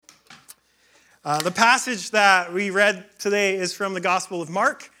The passage that we read today is from the Gospel of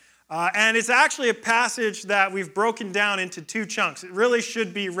Mark, and it's actually a passage that we've broken down into two chunks. It really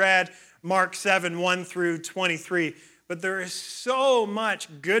should be read Mark 7, 1 through 23, but there is so much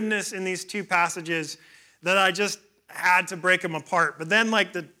goodness in these two passages that I just had to break them apart. But then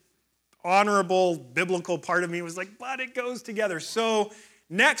the honorable biblical part of me was like, but it goes together. So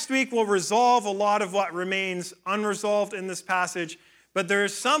next week we'll resolve a lot of what remains unresolved in this passage. But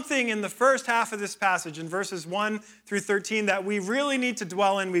there's something in the first half of this passage, in verses 1 through 13, that we really need to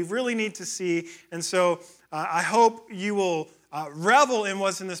dwell in, we really need to see. And so I hope you will revel in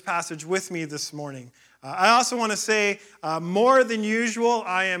what's in this passage with me this morning. I also want to say, more than usual,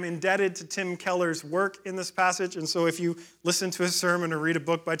 I am indebted to Tim Keller's work in this passage. And so if you listen to his sermon or read a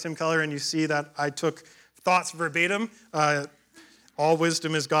book by Tim Keller and you see that I took thoughts verbatim, all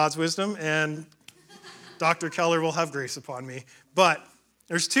wisdom is God's wisdom, and Dr. Keller will have grace upon me. But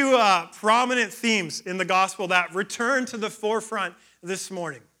there's two prominent themes in the gospel that return to the forefront this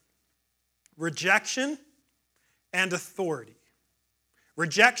morning: rejection and authority.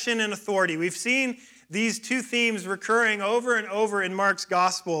 Rejection and authority. We've seen these two themes recurring over and over in Mark's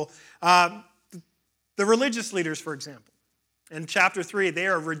gospel. The religious leaders, for example, in chapter 3, they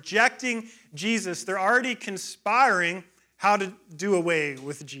are rejecting Jesus. They're already conspiring how to do away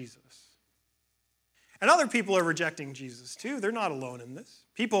with Jesus. And other people are rejecting Jesus too. They're not alone in this.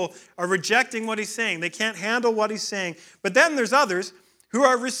 People are rejecting what he's saying. They can't handle what he's saying. But then there's others who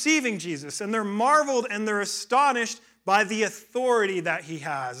are receiving Jesus, and they're marveled and they're astonished by the authority that he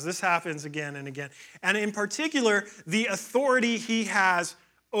has. This happens again and again. And in particular, the authority he has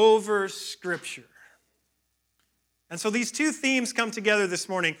over Scripture. And so these two themes come together this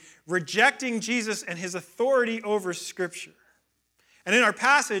morning: rejecting Jesus and his authority over Scripture. And in our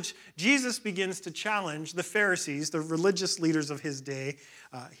passage, Jesus begins to challenge the Pharisees, the religious leaders of his day.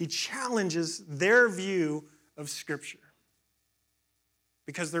 He challenges their view of Scripture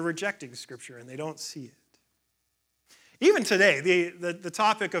because they're rejecting Scripture and they don't see it. Even today, the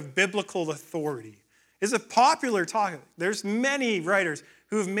topic of biblical authority is a popular topic. There's many writers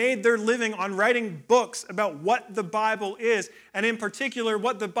who have made their living on writing books about what the Bible is, and in particular,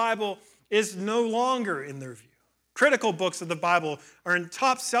 what the Bible is no longer in their view. Critical books of the Bible are in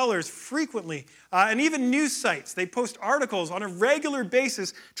top sellers frequently, and even news sites. They post articles on a regular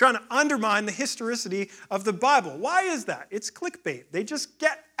basis trying to undermine the historicity of the Bible. Why is that? It's clickbait. They just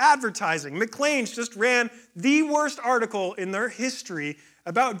get advertising. Maclean's just ran the worst article in their history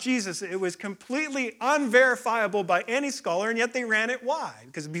about Jesus. It was completely unverifiable by any scholar, and yet they ran it. Why?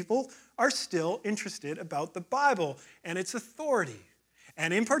 Because people are still interested about the Bible and its authority.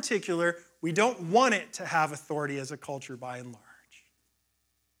 And in particular, we don't want it to have authority as a culture by and large.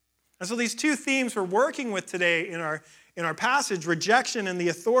 And so these two themes we're working with today in our passage, rejection and the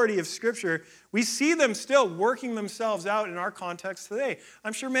authority of Scripture, we see them still working themselves out in our context today.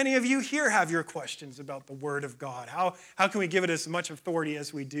 I'm sure many of you here have your questions about the Word of God. How can we give it as much authority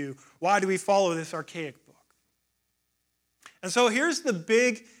as we do? Why do we follow this archaic book? And so here's the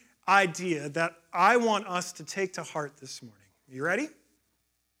big idea that I want us to take to heart this morning. You ready?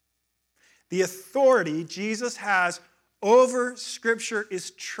 The authority Jesus has over Scripture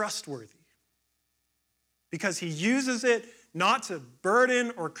is trustworthy because he uses it not to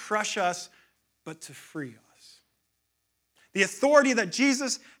burden or crush us, but to free us. The authority that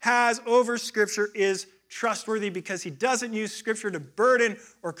Jesus has over Scripture is trustworthy because he doesn't use Scripture to burden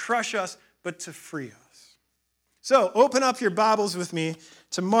or crush us, but to free us. So open up your Bibles with me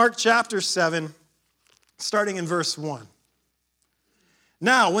to Mark chapter 7, starting in verse 1.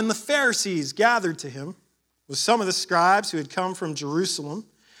 Now, when the Pharisees gathered to him with some of the scribes who had come from Jerusalem,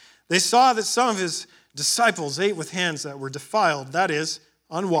 they saw that some of his disciples ate with hands that were defiled, that is,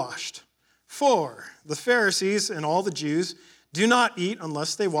 unwashed. For the Pharisees and all the Jews do not eat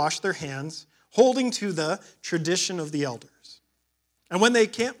unless they wash their hands, holding to the tradition of the elders. And when they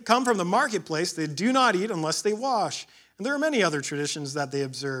come from the marketplace, they do not eat unless they wash. And there are many other traditions that they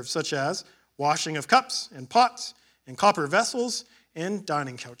observe, such as washing of cups and pots and copper vessels and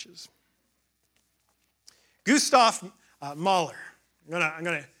dining couches. Gustav Mahler. I'm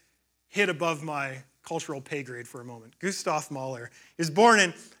going to hit above my cultural pay grade for a moment. Gustav Mahler. He was born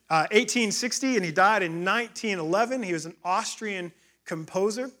in 1860 and he died in 1911. He was an Austrian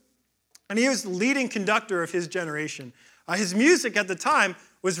composer, and he was the leading conductor of his generation. His music at the time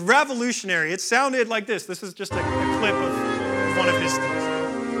was revolutionary. It sounded like this. This is just a clip of one of his things.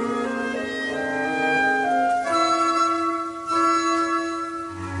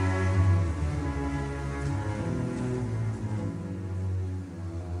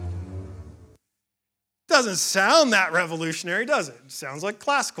 doesn't sound that revolutionary, does it? It sounds like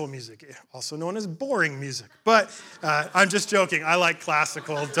classical music, also known as boring music. But I'm just joking. I like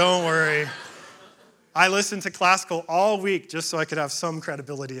classical. Don't worry. I listened to classical all week just so I could have some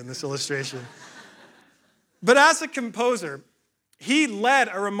credibility in this illustration. But as a composer, he led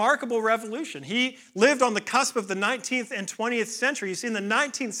a remarkable revolution. He lived on the cusp of the 19th and 20th century. You see, in the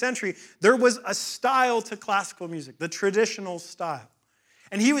 19th century, there was a style to classical music, the traditional style.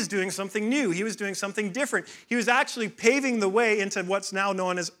 And he was doing something new. He was doing something different. He was actually paving the way into what's now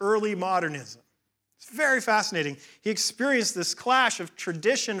known as early modernism. It's very fascinating. He experienced this clash of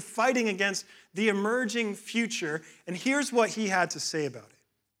tradition fighting against the emerging future. And here's what he had to say about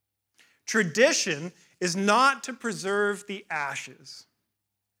it. Tradition is not to preserve the ashes,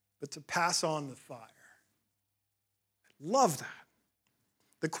 but to pass on the fire. I love that.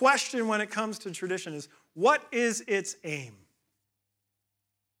 The question when it comes to tradition is, what is its aim?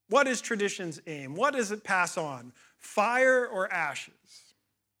 What is tradition's aim? What does it pass on? Fire or ashes?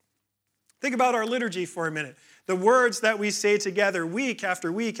 Think about our liturgy for a minute. The words that we say together week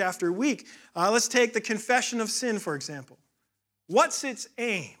after week after week. Let's take the confession of sin, for example. What's its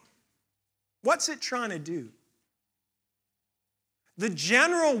aim? What's it trying to do? The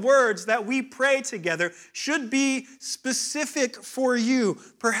general words that we pray together should be specific for you.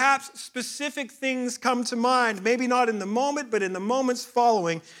 Perhaps specific things come to mind, maybe not in the moment, but in the moments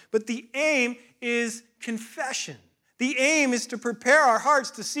following. But the aim is confession. The aim is to prepare our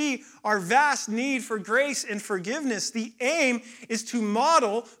hearts to see our vast need for grace and forgiveness. The aim is to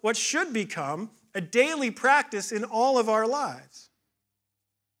model what should become a daily practice in all of our lives.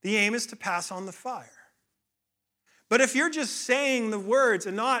 The aim is to pass on the fire. But if you're just saying the words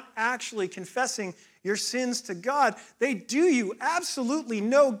and not actually confessing your sins to God, they do you absolutely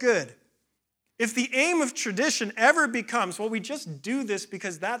no good. If the aim of tradition ever becomes, well, we just do this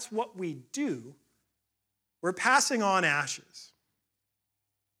because that's what we do, we're passing on ashes.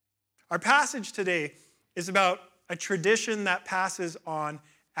 Our passage today is about a tradition that passes on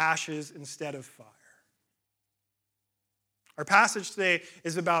ashes instead of fire. Our passage today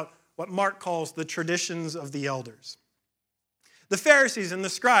is about what Mark calls the traditions of the elders. The Pharisees and the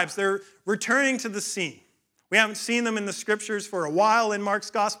scribes, they're returning to the scene. We haven't seen them in the scriptures for a while in Mark's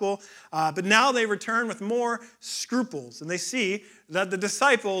gospel, but now they return with more scruples, and they see that the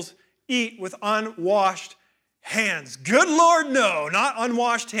disciples eat with unwashed hands. Good Lord, no, not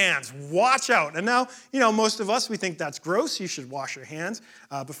unwashed hands. Watch out. And now, most of us, we think that's gross. You should wash your hands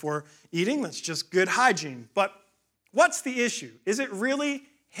before eating. That's just good hygiene. But what's the issue? Is it really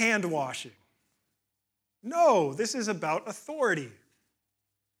hand washing? No, this is about authority.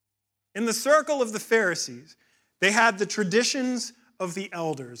 In the circle of the Pharisees, they had the traditions of the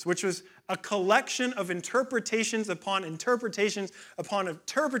elders, which was a collection of interpretations upon interpretations upon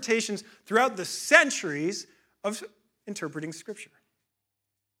interpretations throughout the centuries of interpreting Scripture.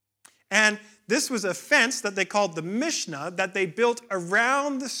 And this was a fence that they called the Mishnah that they built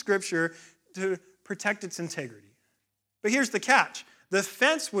around the Scripture to protect its integrity. But here's the catch. The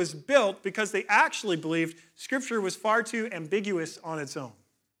fence was built because they actually believed Scripture was far too ambiguous on its own.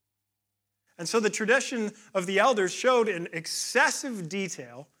 And so the tradition of the elders showed in excessive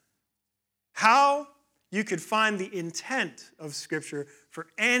detail how you could find the intent of Scripture for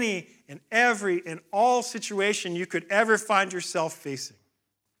any and every and all situation you could ever find yourself facing.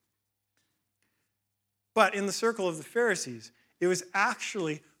 But in the circle of the Pharisees, it was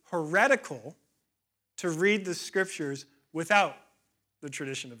actually heretical to read the Scriptures without the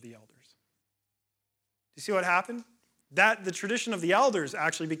tradition of the elders. Do you see what happened? That the tradition of the elders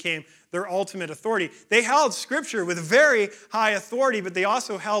actually became their ultimate authority. They held Scripture with very high authority, but they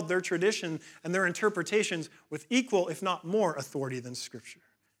also held their tradition and their interpretations with equal, if not more, authority than Scripture.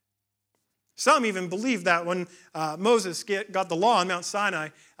 Some even believed that when Moses got the law on Mount Sinai,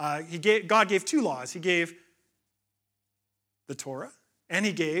 God gave two laws. He gave the Torah, and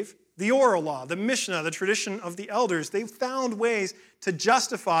he gave the oral law, the Mishnah, the tradition of the elders. They found ways to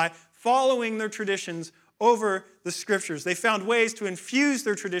justify following their traditions over the Scriptures. They found ways to infuse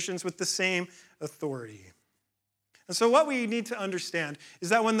their traditions with the same authority. And so what we need to understand is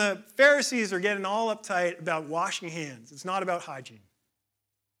that when the Pharisees are getting all uptight about washing hands, it's not about hygiene.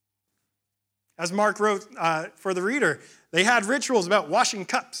 As Mark wrote for the reader, they had rituals about washing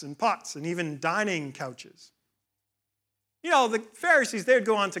cups and pots and even dining couches. The Pharisees, they'd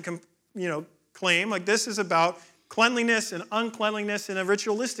go on to claim like this is about cleanliness and uncleanliness in a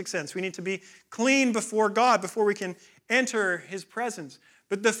ritualistic sense. We need to be clean before God before we can enter his presence.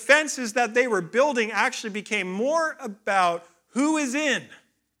 But the fences that they were building actually became more about who is in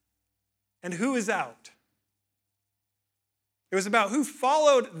and who is out. It was about who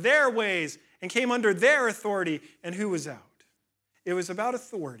followed their ways and came under their authority, and who was out. It was about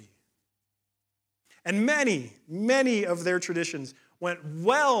authority. And many of their traditions went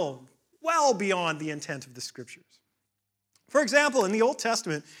well beyond the intent of the Scriptures. For example, in the Old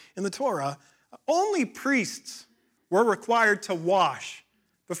Testament, in the Torah, only priests were required to wash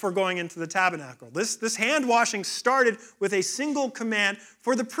before going into the tabernacle. This hand washing started with a single command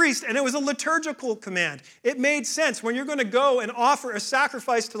for the priest, and it was a liturgical command. It made sense. When you're going to go and offer a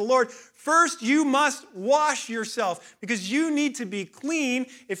sacrifice to the Lord, first you must wash yourself because you need to be clean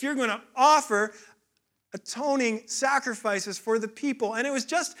if you're going to offer atoning sacrifices for the people. And it was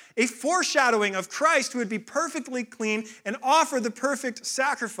just a foreshadowing of Christ who would be perfectly clean and offer the perfect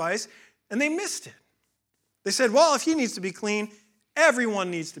sacrifice, and they missed it. They said, well, if he needs to be clean, everyone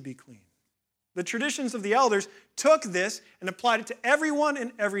needs to be clean. The traditions of the elders took this and applied it to everyone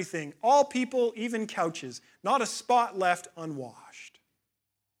and everything, all people, even couches, not a spot left unwashed.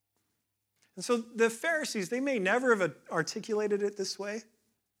 And so the Pharisees, they may never have articulated it this way,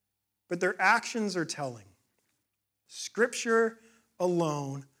 but their actions are telling. Scripture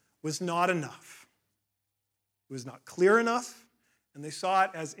alone was not enough. It was not clear enough, and they saw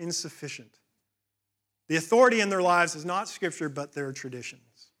it as insufficient. The authority in their lives is not Scripture, but their traditions.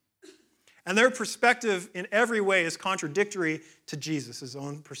 And their perspective in every way is contradictory to Jesus'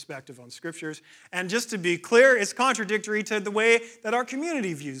 own perspective on Scriptures. And just to be clear, it's contradictory to the way that our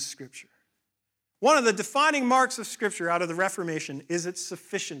community views Scripture. One of the defining marks of Scripture out of the Reformation is its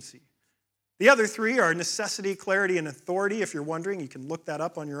sufficiency. The other three are necessity, clarity, and authority. If you're wondering, you can look that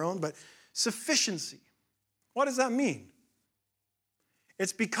up on your own. But sufficiency, what does that mean?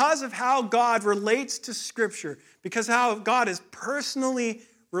 It's because of how God relates to Scripture, because how God is personally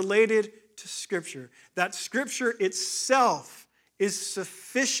related to Scripture, that Scripture itself is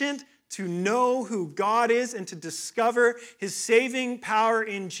sufficient to know who God is and to discover his saving power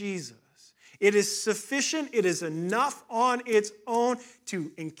in Jesus. It is sufficient, it is enough on its own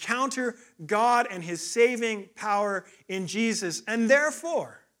to encounter God and his saving power in Jesus. And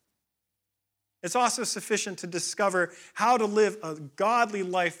therefore, it's also sufficient to discover how to live a godly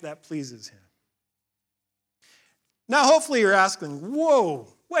life that pleases him. Now, hopefully you're asking, whoa,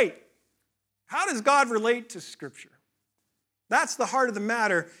 wait, how does God relate to Scripture? That's the heart of the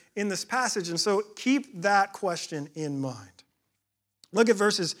matter in this passage, and so keep that question in mind. Look at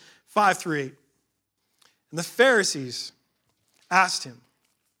verses 5 through 8. And the Pharisees asked him,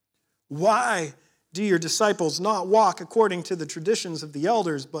 "Why do your disciples not walk according to the traditions of the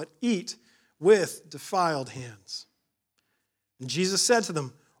elders, but eat with defiled hands?" And Jesus said to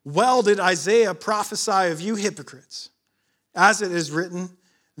them, "Well did Isaiah prophesy of you hypocrites. As it is written,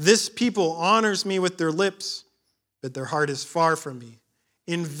 this people honors me with their lips, but their heart is far from me.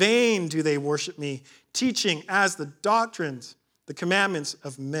 In vain do they worship me, teaching as the doctrines, the commandments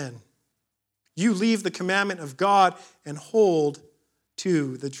of men. You leave the commandment of God and hold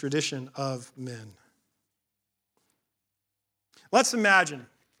to the tradition of men." Let's imagine,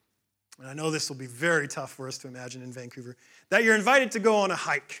 and I know this will be very tough for us to imagine in Vancouver, that you're invited to go on a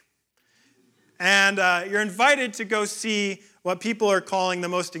hike. And you're invited to go see what people are calling the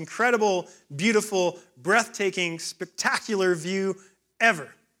most incredible, beautiful, breathtaking, spectacular view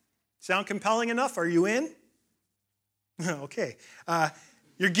ever. Sound compelling enough? Are you in? Okay.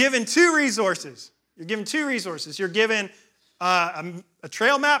 You're given two resources. You're given a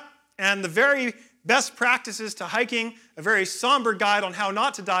trail map and the very best practices to hiking, a very somber guide on how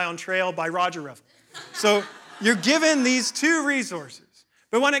not to die on trail by Roger Revel. So you're given these two resources.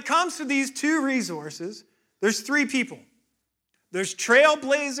 But when it comes to these two resources, there's three people. There's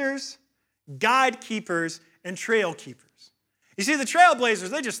trailblazers, guide keepers, and trail keepers. You see, the trailblazers,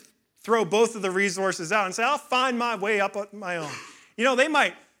 they just throw both of the resources out and say, I'll find my way up on my own. You know, they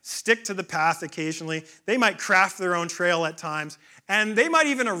might stick to the path occasionally. They might craft their own trail at times. And they might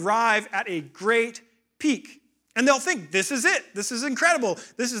even arrive at a great peak. And they'll think, this is it. This is incredible.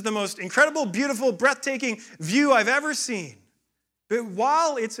 This is the most incredible, beautiful, breathtaking view I've ever seen. But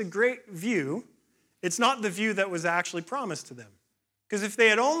while it's a great view, it's not the view that was actually promised to them. Because if they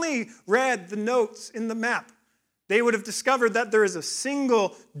had only read the notes in the map, they would have discovered that there is a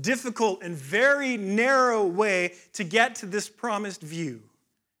single, difficult, and very narrow way to get to this promised view.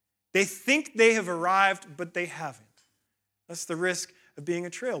 They think they have arrived, but they haven't. That's the risk of being a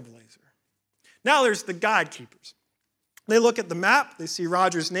trailblazer. Now there's the guide keepers. They look at the map, they see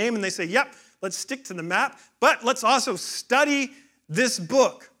Roger's name, and they say, yep, let's stick to the map, but let's also study this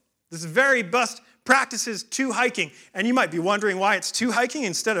book, this very best practices to hiking. And you might be wondering why it's to hiking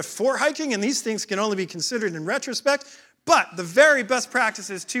instead of for hiking, and these things can only be considered in retrospect, but the very best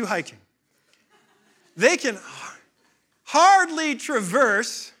practices to hiking. They can hardly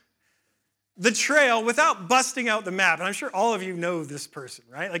traverse the trail without busting out the map. And I'm sure all of you know this person,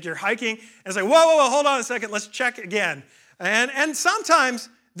 right? Like you're hiking, and it's like, whoa, hold on a second, let's check again. And sometimes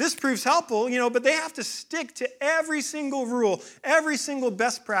this proves helpful, but they have to stick to every single rule, every single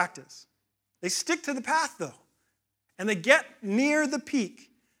best practice. They stick to the path, though, and they get near the peak.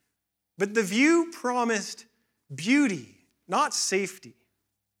 But the view promised beauty, not safety.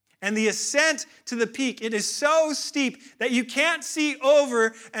 And the ascent to the peak, it is so steep that you can't see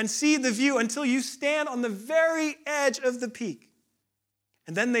over and see the view until you stand on the very edge of the peak.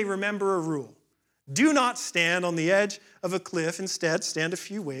 And then they remember a rule. Do not stand on the edge of a cliff. Instead, stand a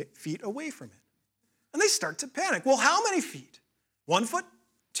few feet away from it. And they start to panic. Well, how many feet? 1 foot?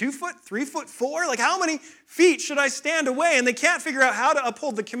 2 foot? 3 foot? 4? Like, how many feet should I stand away? And they can't figure out how to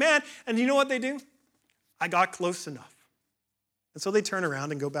uphold the command. And you know what they do? I got close enough. And so they turn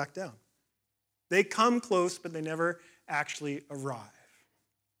around and go back down. They come close, but they never actually arrive.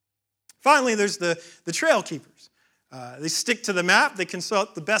 Finally, there's the trail keepers. They stick to the map. They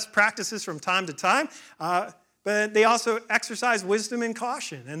consult the best practices from time to time. But they also exercise wisdom and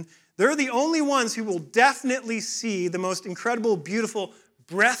caution. And they're the only ones who will definitely see the most incredible, beautiful,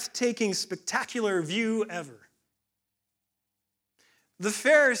 breathtaking, spectacular view ever. The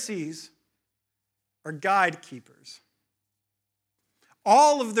Pharisees are guide keepers.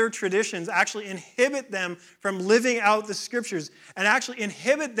 All of their traditions actually inhibit them from living out the scriptures and actually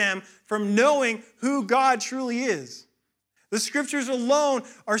inhibit them from knowing who God truly is. The scriptures alone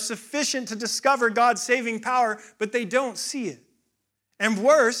are sufficient to discover God's saving power, but they don't see it. And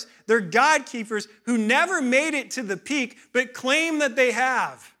worse, they're guide keepers who never made it to the peak, but claim that they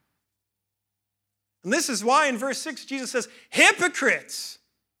have. And this is why in verse 6, Jesus says, hypocrites!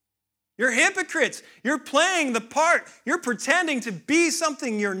 You're hypocrites. You're playing the part. You're pretending to be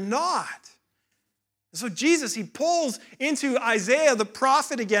something you're not. So Jesus, he pulls into Isaiah the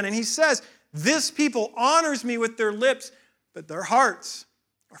prophet again, and he says, this people honors me with their lips, but their hearts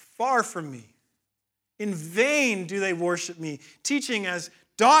are far from me. In vain do they worship me, teaching as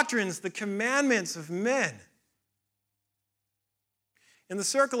doctrines the commandments of men. In the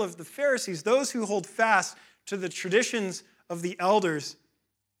circle of the Pharisees, those who hold fast to the traditions of the elders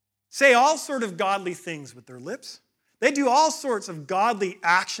say all sort of godly things with their lips. They do all sorts of godly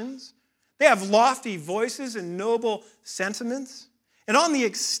actions. They have lofty voices and noble sentiments. And on the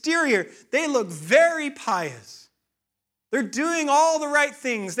exterior, they look very pious. They're doing all the right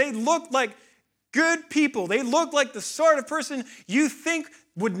things. They look like good people. They look like the sort of person you think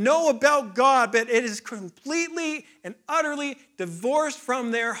would know about God, but it is completely and utterly divorced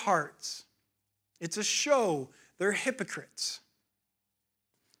from their hearts. It's a show. They're hypocrites.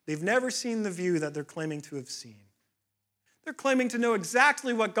 They've never seen the view that they're claiming to have seen. They're claiming to know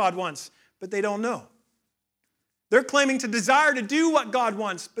exactly what God wants, but they don't know. They're claiming to desire to do what God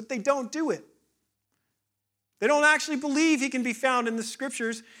wants, but they don't do it. They don't actually believe he can be found in the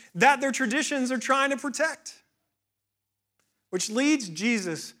scriptures that their traditions are trying to protect. Which leads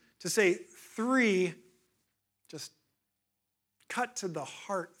Jesus to say 3 just cut to the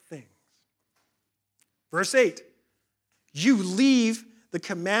heart things. Verse 8, you leave the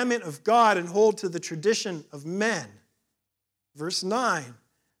commandment of God and hold to the tradition of men. Verse 9,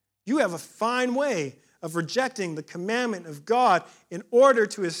 you have a fine way of rejecting the commandment of God in order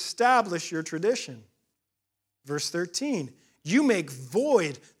to establish your tradition. Verse 13, you make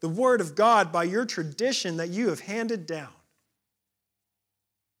void the word of God by your tradition that you have handed down.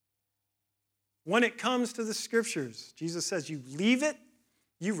 When it comes to the scriptures, Jesus says you leave it,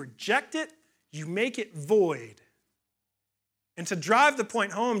 you reject it, you make it void. And to drive the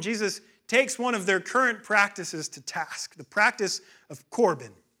point home, Jesus takes one of their current practices to task, the practice of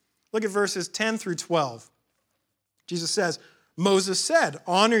Corban. Look at verses 10 through 12. Jesus says, Moses said,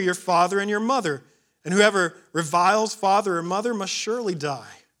 honor your father and your mother, and whoever reviles father or mother must surely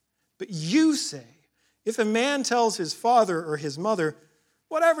die. But you say, if a man tells his father or his mother,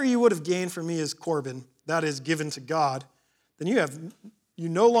 whatever you would have gained from me is Corban, that is given to God, then you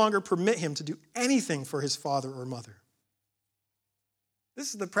no longer permit him to do anything for his father or mother.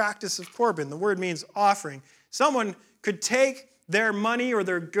 This is the practice of Corban. The word means offering. Someone could take their money or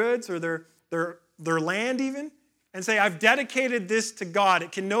their goods or their land even and say, I've dedicated this to God.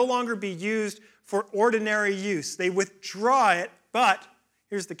 It can no longer be used for ordinary use. They withdraw it, but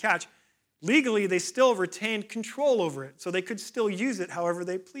here's the catch. Legally, they still retained control over it, so they could still use it however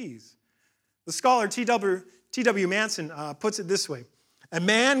they please. The scholar T.W. Manson puts it this way. A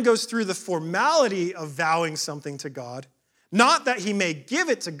man goes through the formality of vowing something to God, not that he may give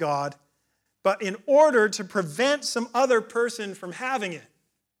it to God, but in order to prevent some other person from having it.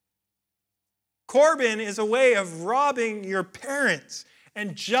 Corban is a way of robbing your parents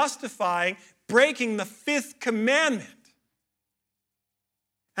and justifying breaking the fifth commandment.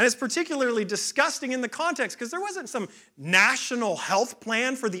 And it's particularly disgusting in the context because there wasn't some national health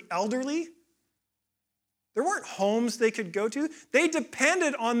plan for the elderly. There weren't homes they could go to. They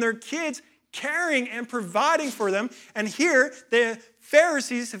depended on their kids caring and providing for them. And here, the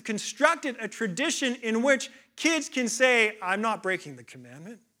Pharisees have constructed a tradition in which kids can say, I'm not breaking the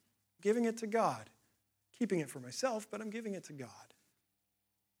commandment. I'm giving it to God. Keeping it for myself, but I'm giving it to God.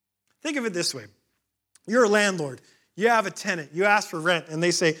 Think of it this way. You're a landlord. You have a tenant. You ask for rent, and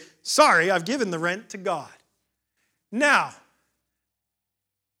they say, sorry, I've given the rent to God. Now,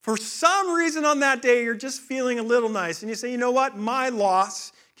 for some reason on that day, you're just feeling a little nice, and you say, you know what? My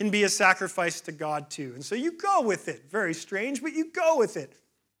loss can be a sacrifice to God too. And so you go with it. Very strange, but you go with it.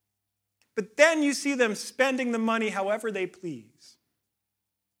 But then you see them spending the money however they please.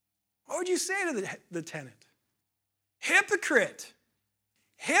 What would you say to the tenant? Hypocrite.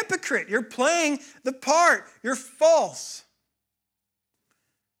 Hypocrite. You're playing the part. You're false.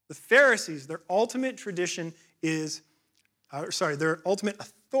 The Pharisees, their ultimate tradition is, their ultimate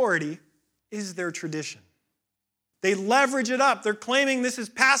authority is their tradition. They leverage it up. They're claiming this is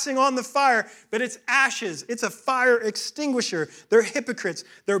passing on the fire, but it's ashes. It's a fire extinguisher. They're hypocrites.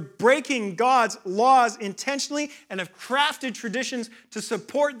 They're breaking God's laws intentionally and have crafted traditions to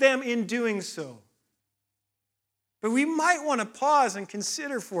support them in doing so. But we might want to pause and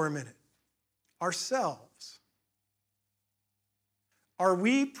consider for a minute ourselves. Are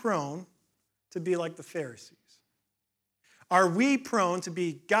we prone to be like the Pharisees? Are we prone to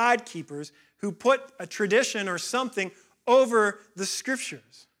be God keepers who put a tradition or something over the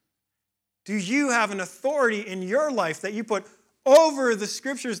Scriptures? Do you have an authority in your life that you put over the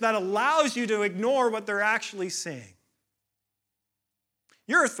Scriptures that allows you to ignore what they're actually saying?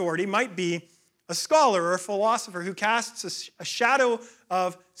 Your authority might be a scholar or a philosopher who casts a shadow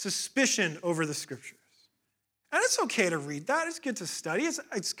of suspicion over the Scriptures. And it's okay to read that. It's good to study.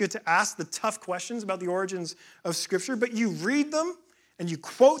 It's good to ask the tough questions about the origins of Scripture, but you read them and you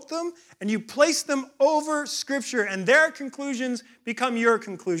quote them and you place them over Scripture, and their conclusions become your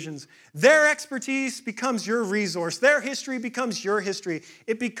conclusions. Their expertise becomes your resource. Their history becomes your history.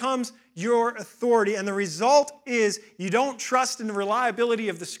 It becomes your authority, and the result is you don't trust in the reliability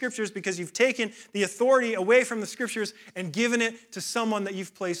of the Scriptures because you've taken the authority away from the Scriptures and given it to someone that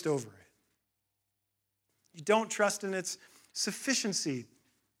you've placed over it. You don't trust in its sufficiency.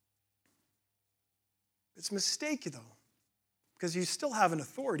 It's a mistake, though, because you still have an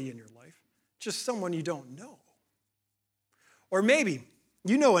authority in your life, just someone you don't know. Or maybe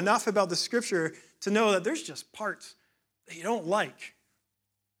you know enough about the Scripture to know that there's just parts that you don't like.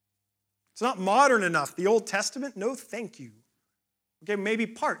 It's not modern enough. The Old Testament, no thank you. Okay, maybe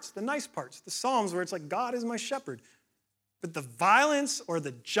parts, the nice parts, the Psalms where it's like, God is my shepherd. But the violence or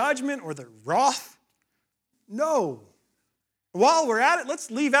the judgment or the wrath, no. While we're at it,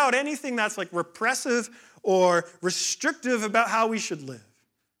 let's leave out anything that's like repressive or restrictive about how we should live.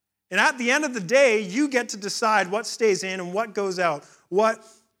 And at the end of the day, you get to decide what stays in and what goes out. What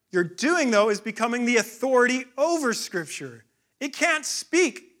you're doing, though, is becoming the authority over Scripture. It can't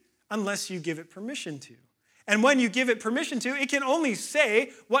speak unless you give it permission to. And when you give it permission to, it can only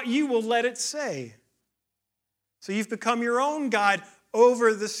say what you will let it say. So you've become your own God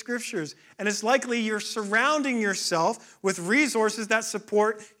over the Scriptures. And it's likely you're surrounding yourself with resources that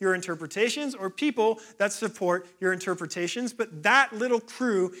support your interpretations or people that support your interpretations, but that little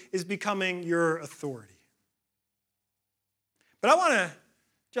crew is becoming your authority. But I want to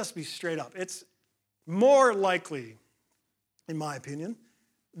just be straight up. It's more likely, in my opinion,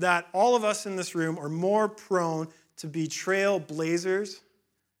 that all of us in this room are more prone to be trailblazers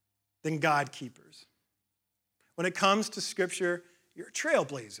than God keepers. When it comes to Scripture, you're a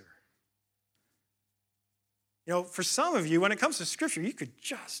trailblazer. You know, for some of you, when it comes to Scripture, you could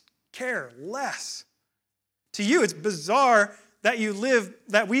just care less. To you, it's bizarre that we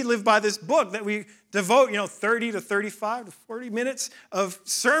live by this book, that we devote, 30 to 35 to 40 minutes of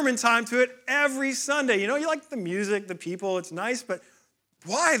sermon time to it every Sunday. You like the music, the people, it's nice, but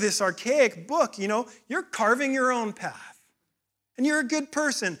why this archaic book? You're carving your own path. And you're a good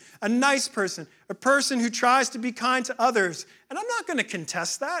person, a nice person, a person who tries to be kind to others. And I'm not going to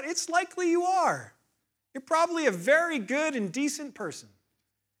contest that. It's likely you are. You're probably a very good and decent person.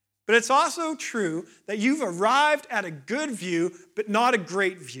 But it's also true that you've arrived at a good view, but not a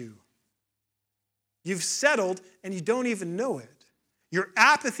great view. You've settled and you don't even know it. Your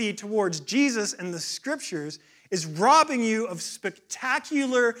apathy towards Jesus and the Scriptures is robbing you of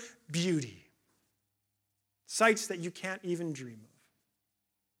spectacular beauty. Sights that you can't even dream of.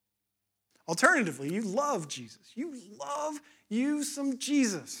 Alternatively, you love Jesus. You love you some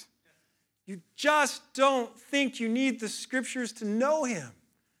Jesus. You just don't think you need the scriptures to know him.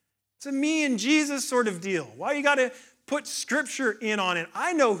 It's a me and Jesus sort of deal. Why you got to put scripture in on it?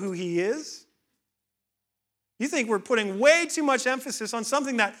 I know who he is. You think we're putting way too much emphasis on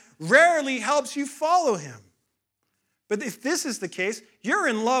something that rarely helps you follow him. But if this is the case, you're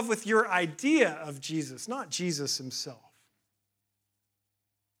in love with your idea of Jesus, not Jesus himself.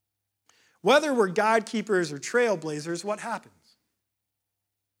 Whether we're guide keepers or trailblazers, what happens?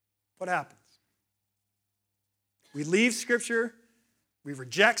 What happens? We leave Scripture, we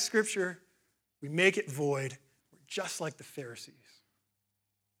reject Scripture, we make it void. We're just like the Pharisees.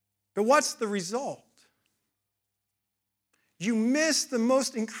 But what's the result? You miss the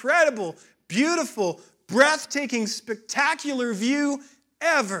most incredible, beautiful, breathtaking, spectacular view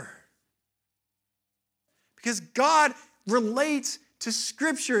ever. Because God relates to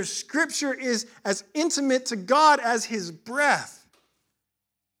Scripture. Scripture is as intimate to God as his breath.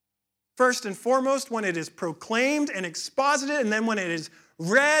 First and foremost, when it is proclaimed and exposited, and then when it is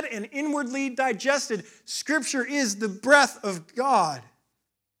read and inwardly digested, Scripture is the breath of God.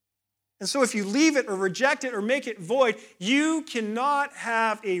 And so if you leave it or reject it or make it void, you cannot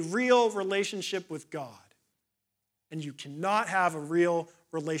have a real relationship with God. And you cannot have a real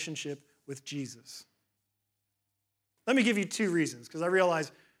relationship with Jesus. Let me give you 2 reasons, because I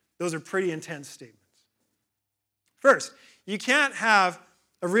realize those are pretty intense statements. First, you can't have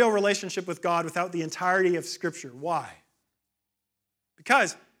a real relationship with God without the entirety of Scripture. Why?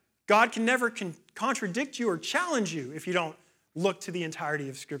 Because God can never contradict you or challenge you if you don't look to the entirety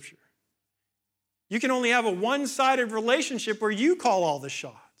of Scripture. You can only have a one-sided relationship where you call all the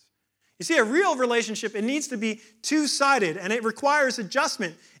shots. You see, a real relationship, it needs to be two-sided, and it requires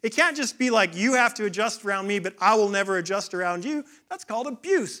adjustment. It can't just be like, you have to adjust around me, but I will never adjust around you. That's called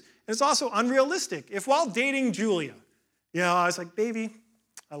abuse. And it's also unrealistic. If while dating Julia, I was like, baby,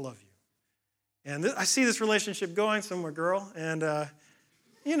 I love you. And I see this relationship going somewhere, girl, and, I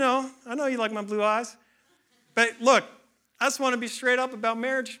know you like my blue eyes. But look, I just want to be straight up about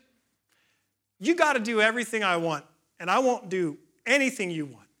marriage. You got to do everything I want, and I won't do anything you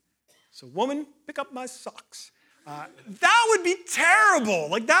want. So, woman, pick up my socks. That would be terrible.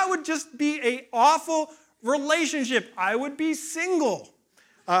 Like, that would just be an awful relationship. I would be single.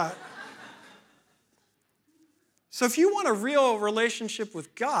 So if you want a real relationship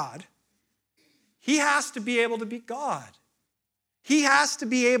with God, he has to be able to be God. He has to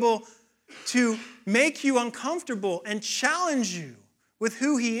be able to make you uncomfortable and challenge you with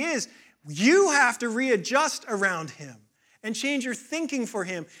who he is. You have to readjust around him and change your thinking for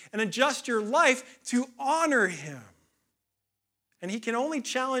him and adjust your life to honor him. And he can only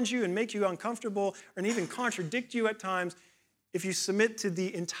challenge you and make you uncomfortable and even contradict you at times if you submit to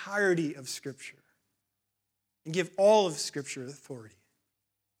the entirety of Scripture and give all of Scripture authority.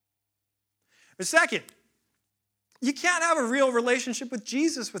 But second, you can't have a real relationship with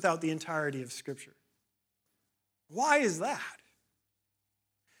Jesus without the entirety of Scripture. Why is that?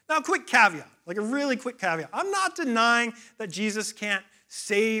 Now, a quick caveat, like a really quick caveat. I'm not denying that Jesus can't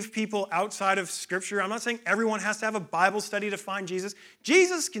save people outside of Scripture. I'm not saying everyone has to have a Bible study to find Jesus.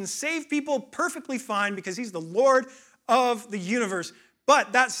 Jesus can save people perfectly fine because he's the Lord of the universe.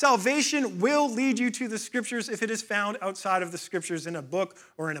 But that salvation will lead you to the Scriptures if it is found outside of the Scriptures in a book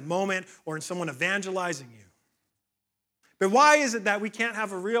or in a moment or in someone evangelizing you. But why is it that we can't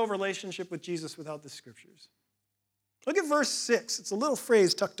have a real relationship with Jesus without the Scriptures? Look at verse 6. It's a little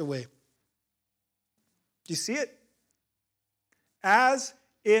phrase tucked away. Do you see it? As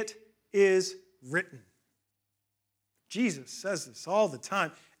it is written. Jesus says this all the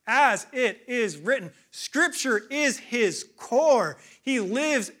time. As it is written. Scripture is his core. He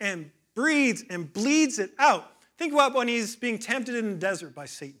lives and breathes and bleeds it out. Think about when he's being tempted in the desert by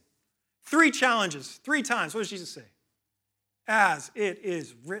Satan. 3 challenges, 3 times. What does Jesus say? As it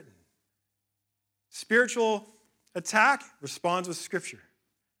is written. Spiritual attack responds with Scripture.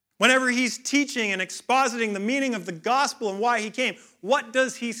 Whenever he's teaching and expositing the meaning of the gospel and why he came, what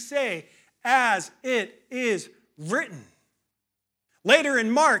does he say? As it is written. Later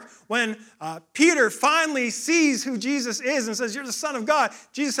in Mark, when Peter finally sees who Jesus is and says, you're the Son of God,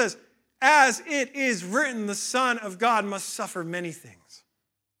 Jesus says, as it is written, the Son of God must suffer many things.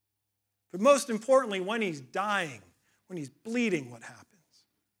 But most importantly, when he's dying, when he's bleeding, what happens?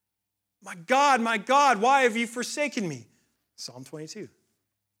 My God, why have you forsaken me? Psalm 22.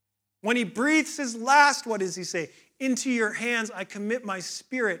 When he breathes his last, what does he say? Into your hands I commit my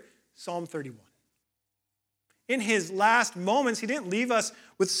spirit. Psalm 31. in his last moments, he didn't leave us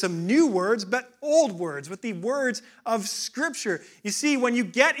with some new words, but old words, with the words of Scripture. You see, when you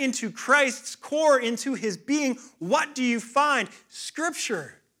get into Christ's core, into his being, what do you find?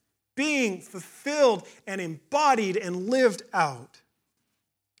 Scripture being fulfilled and embodied and lived out.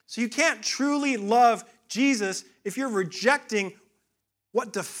 So you can't truly love Jesus if you're rejecting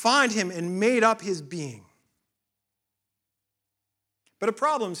what defined him and made up his being. But a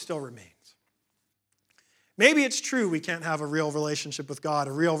problem still remains. Maybe it's true we can't have a real relationship with God,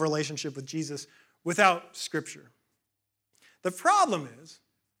 a real relationship with Jesus without Scripture. The problem is,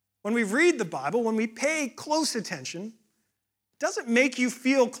 when we read the Bible, when we pay close attention, it doesn't make you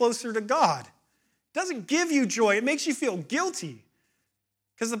feel closer to God. It doesn't give you joy. It makes you feel guilty.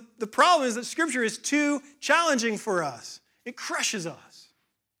 Because the problem is that Scripture is too challenging for us. It crushes us.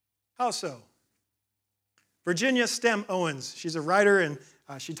 How so? Virginia Stem Owens, she's a writer, and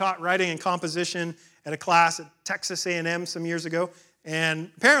she taught writing and composition at a class at Texas A&M some years ago.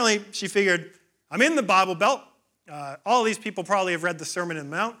 And apparently she figured, I'm in the Bible Belt. All these people probably have read the Sermon on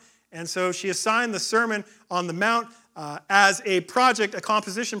the Mount. And so she assigned the Sermon on the Mount as a project, a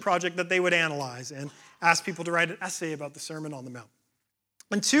composition project that they would analyze, and asked people to write an essay about the Sermon on the Mount.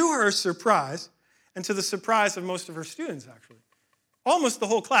 And to her surprise, and to the surprise of most of her students actually, almost the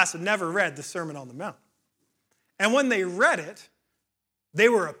whole class had never read the Sermon on the Mount. And when they read it, they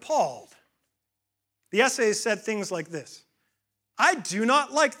were appalled. The essay said things like this: I do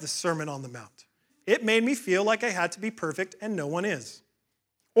not like the Sermon on the Mount. It made me feel like I had to be perfect and no one is.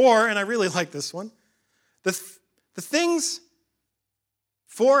 Or, and I really like this one, the things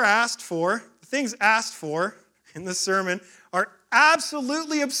asked for in the sermon are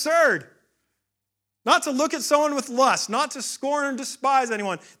absolutely absurd. Not to look at someone with lust, not to scorn or despise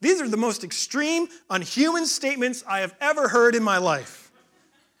anyone. These are the most extreme, unhuman statements I have ever heard in my life.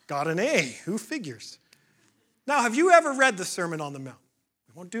 Got an A, who figures? Now, have you ever read the Sermon on the Mount?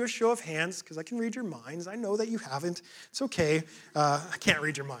 I won't do a show of hands because I can read your minds. I know that you haven't. It's okay. I can't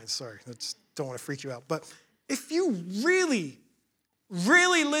read your minds, sorry. I just don't want to freak you out. But if you really,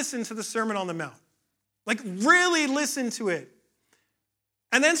 really listen to the Sermon on the Mount, like really listen to it,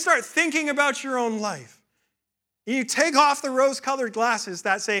 and then start thinking about your own life. You take off the rose-colored glasses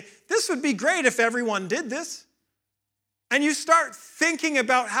that say, this would be great if everyone did this. And you start thinking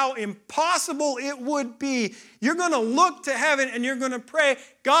about how impossible it would be. You're going to look to heaven and you're going to pray,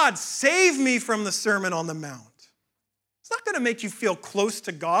 God, save me from the Sermon on the Mount. It's not going to make you feel close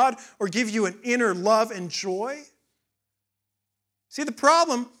to God or give you an inner love and joy. See, the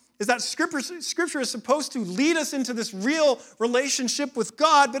problem is that Scripture is supposed to lead us into this real relationship with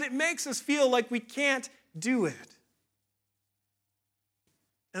God, but it makes us feel like we can't do it.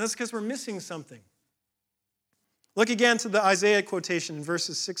 And that's because we're missing something. Look again to the Isaiah quotation in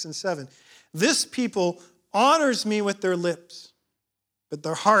verses 6 and 7. This people honors me with their lips, but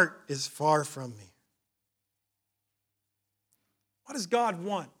their heart is far from me. What does God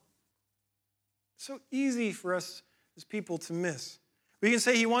want? It's so easy for us as people to miss. We can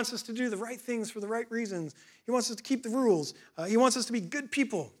say he wants us to do the right things for the right reasons. He wants us to keep the rules. He wants us to be good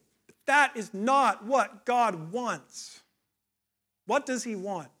people. But that is not what God wants. What does he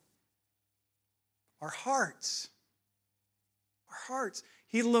want? Our hearts. Our hearts.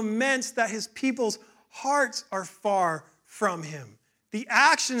 He laments that his people's hearts are far from him. The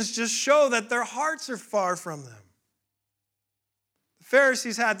actions just show that their hearts are far from them. The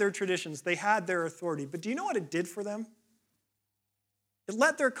Pharisees had their traditions. They had their authority. But do you know what it did for them? It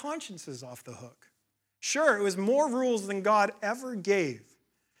let their consciences off the hook. Sure, it was more rules than God ever gave.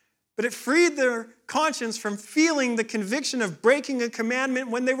 But it freed their conscience from feeling the conviction of breaking a commandment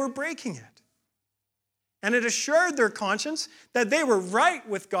when they were breaking it. And it assured their conscience that they were right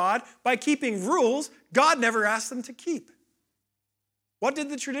with God by keeping rules God never asked them to keep. What did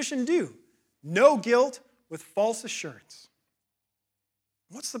the tradition do? No guilt with false assurance.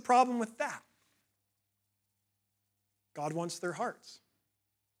 What's the problem with that? God wants their hearts.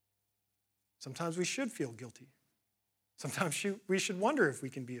 Sometimes we should feel guilty. Sometimes we should wonder if we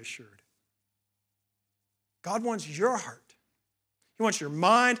can be assured. God wants your heart. He wants your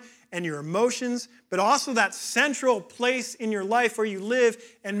mind and your emotions, but also that central place in your life where you live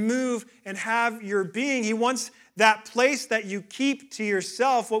and move and have your being. He wants that place that you keep to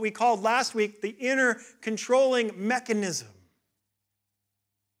yourself, what we called last week the inner controlling mechanism.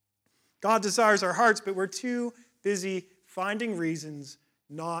 God desires our hearts, but we're too busy finding reasons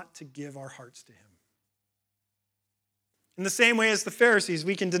not to give our hearts to him. In the same way as the Pharisees,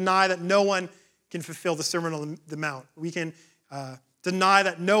 we can deny that no one can fulfill the Sermon on the Mount. We can deny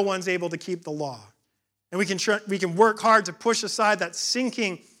that no one's able to keep the law. And we can work hard to push aside that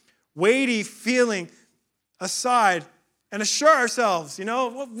sinking, weighty feeling aside and assure ourselves,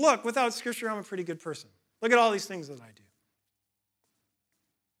 well, look, without Scripture, I'm a pretty good person. Look at all these things that I do.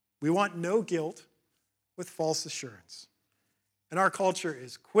 We want no guilt with false assurance. And our culture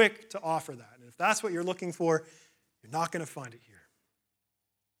is quick to offer that. And if that's what you're looking for, you're not going to find it here.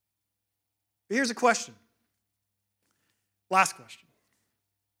 But here's a question. Last question.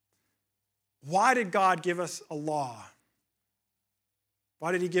 Why did God give us a law?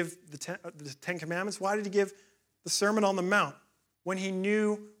 Why did he give the Ten Commandments? Why did he give the Sermon on the Mount when he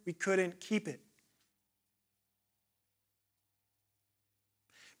knew we couldn't keep it?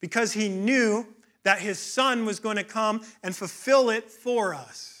 Because he knew that his Son was going to come and fulfill it for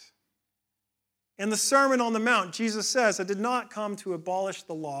us. In the Sermon on the Mount, Jesus says, I did not come to abolish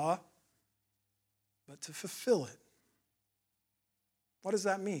the law, but to fulfill it. What does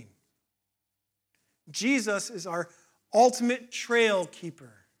that mean? Jesus is our ultimate trail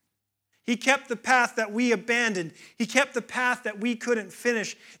keeper. He kept the path that we abandoned. He kept the path that we couldn't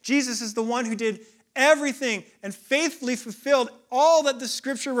finish. Jesus is the one who did everything and faithfully fulfilled all that the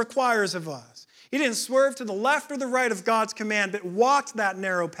Scripture requires of us. He didn't swerve to the left or the right of God's command, but walked that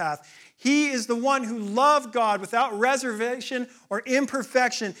narrow path. He is the one who loved God without reservation or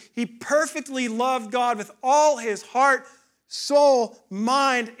imperfection. He perfectly loved God with all his heart, soul,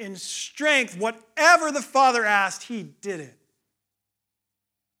 mind, and strength. Whatever the Father asked, he did it.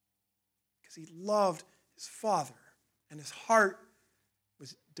 Because he loved his Father, and his heart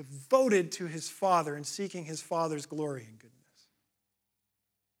was devoted to his Father and seeking his Father's glory and goodness.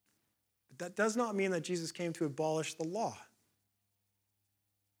 But that does not mean that Jesus came to abolish the law,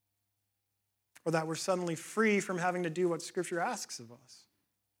 or that we're suddenly free from having to do what Scripture asks of us.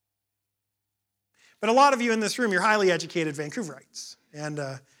 But a lot of you in this room, you're highly educated Vancouverites. And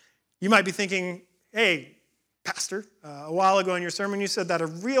you might be thinking, hey, Pastor, a while ago in your sermon you said that a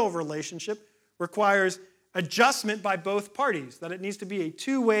real relationship requires adjustment by both parties, that it needs to be a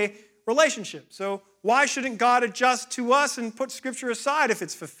two-way relationship. So why shouldn't God adjust to us and put Scripture aside if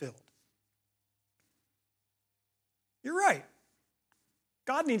it's fulfilled? You're right.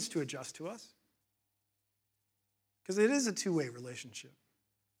 God needs to adjust to us because it is a two-way relationship.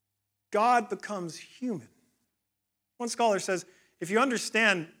 God becomes human. One scholar says, if you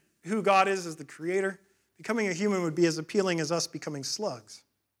understand who God is as the creator, becoming a human would be as appealing as us becoming slugs.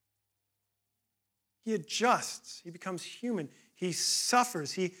 He adjusts. He becomes human. He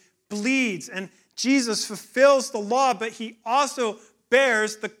suffers. He bleeds. And Jesus fulfills the law, but he also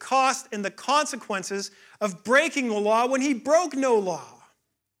bears the cost and the consequences of breaking the law when he broke no law.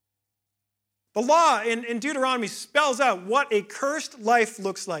 The law in Deuteronomy spells out what a cursed life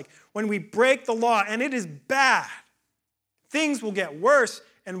looks like when we break the law, and it is bad. Things will get worse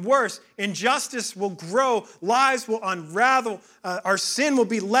and worse. Injustice will grow. Lives will unravel. Our sin will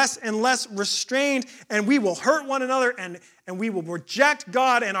be less and less restrained, and we will hurt one another, and we will reject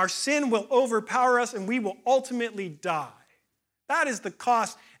God, and our sin will overpower us, and we will ultimately die. That is the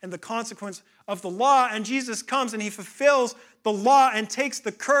cost and the consequence of the law, and Jesus comes and he fulfills the law and takes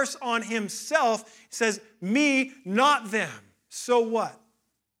the curse on himself. He says, me, not them. So what?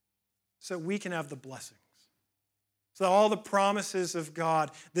 So we can have the blessings. So all the promises of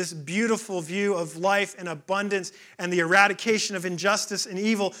God, this beautiful view of life and abundance and the eradication of injustice and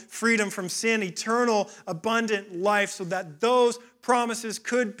evil, freedom from sin, eternal, abundant life, so that those promises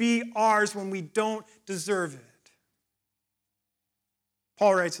could be ours when we don't deserve it.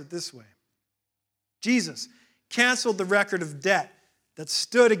 Paul writes it this way. Jesus canceled the record of debt that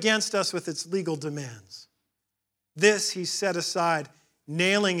stood against us with its legal demands. This he set aside,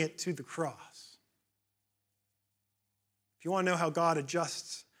 nailing it to the cross. If you want to know how God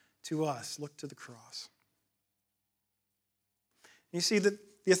adjusts to us, look to the cross. You see, the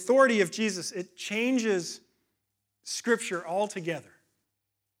authority of Jesus, it changes Scripture altogether.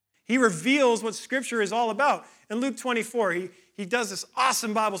 He reveals what Scripture is all about. In Luke 24, he does this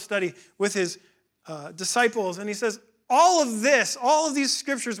awesome Bible study with his disciples, and he says, all of these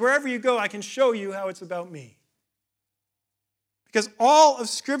Scriptures, wherever you go, I can show you how it's about me. Because all of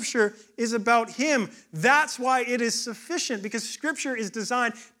Scripture is about him. That's why it is sufficient, because Scripture is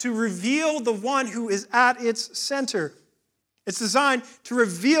designed to reveal the one who is at its center. It's designed to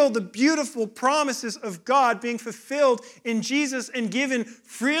reveal the beautiful promises of God being fulfilled in Jesus and given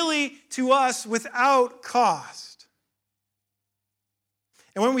freely to us without cost.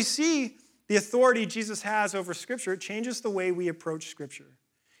 And when we see the authority Jesus has over Scripture, it changes the way we approach Scripture.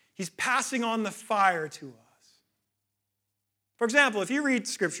 He's passing on the fire to us. For example, if you read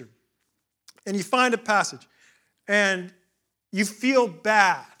Scripture and you find a passage and you feel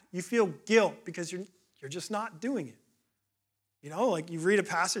bad, you feel guilt because you're just not doing it. You know, like you read a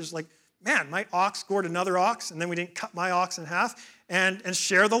passage like man, my ox gored another ox, and then we didn't cut my ox in half and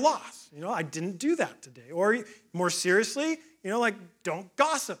share the loss. I didn't do that today. Or more seriously, don't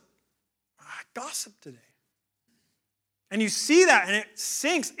gossip. I gossip today. And you see that, and it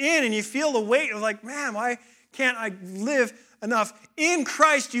sinks in, and you feel the weight of man, why can't I live enough? In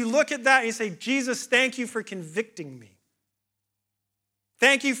Christ, you look at that and you say, Jesus, thank you for convicting me.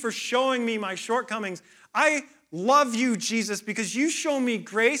 Thank you for showing me my shortcomings. I love you, Jesus, because you show me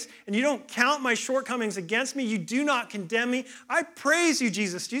grace and you don't count my shortcomings against me. You do not condemn me. I praise you,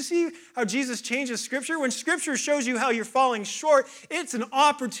 Jesus. Do you see how Jesus changes Scripture? When Scripture shows you how you're falling short, it's an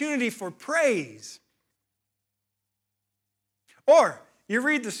opportunity for praise. Or you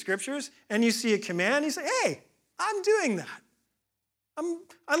read the Scriptures and you see a command, you say, hey, I'm doing that.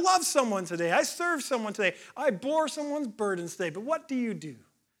 I love someone today. I served someone today. I bore someone's burdens today. But what do? Do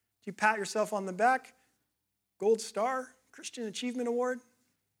you pat yourself on the back? Gold star? Christian Achievement Award?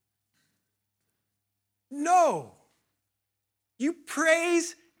 No. You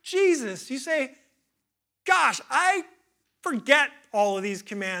praise Jesus. You say, gosh, I forget all of these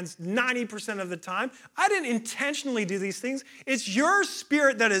commands 90% of the time. I didn't intentionally do these things. It's your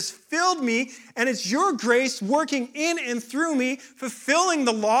Spirit that has filled me, and it's your grace working in and through me, fulfilling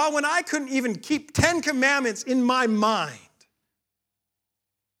the law when I couldn't even keep 10 commandments in my mind.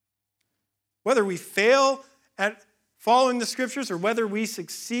 Whether we fail at following the Scriptures or whether we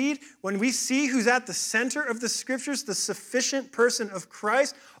succeed, when we see who's at the center of the Scriptures, the sufficient person of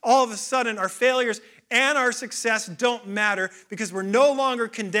Christ, all of a sudden our failures and our success don't matter because we're no longer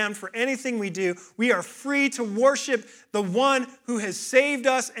condemned for anything we do. We are free to worship the one who has saved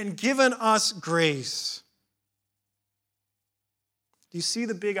us and given us grace. Do you see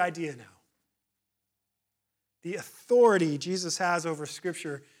the big idea now? The authority Jesus has over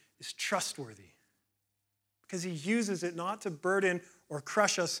Scripture is trustworthy because he uses it not to burden or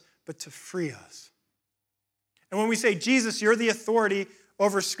crush us, but to free us. And when we say, Jesus, you're the authority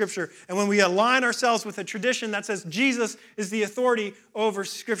over Scripture, and when we align ourselves with a tradition that says Jesus is the authority over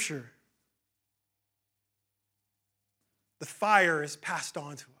Scripture, the fire is passed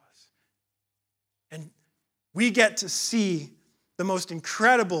on to us. And we get to see the most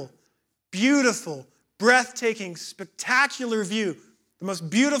incredible, beautiful, breathtaking, spectacular view, the most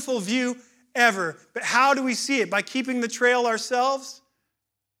beautiful view ever. But how do we see it? By keeping the trail ourselves?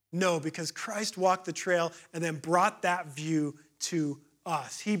 No, because Christ walked the trail and then brought that view to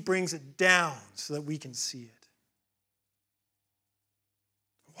us. He brings it down so that we can see it.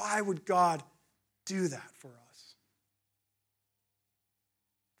 Why would God do that for us?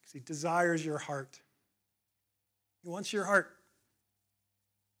 Because he desires your heart. He wants your heart.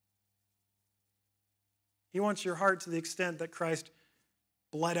 He wants your heart to the extent that Christ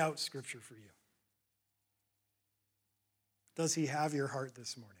bled out Scripture for you. Does he have your heart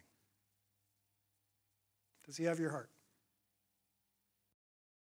this morning? Does he have your heart?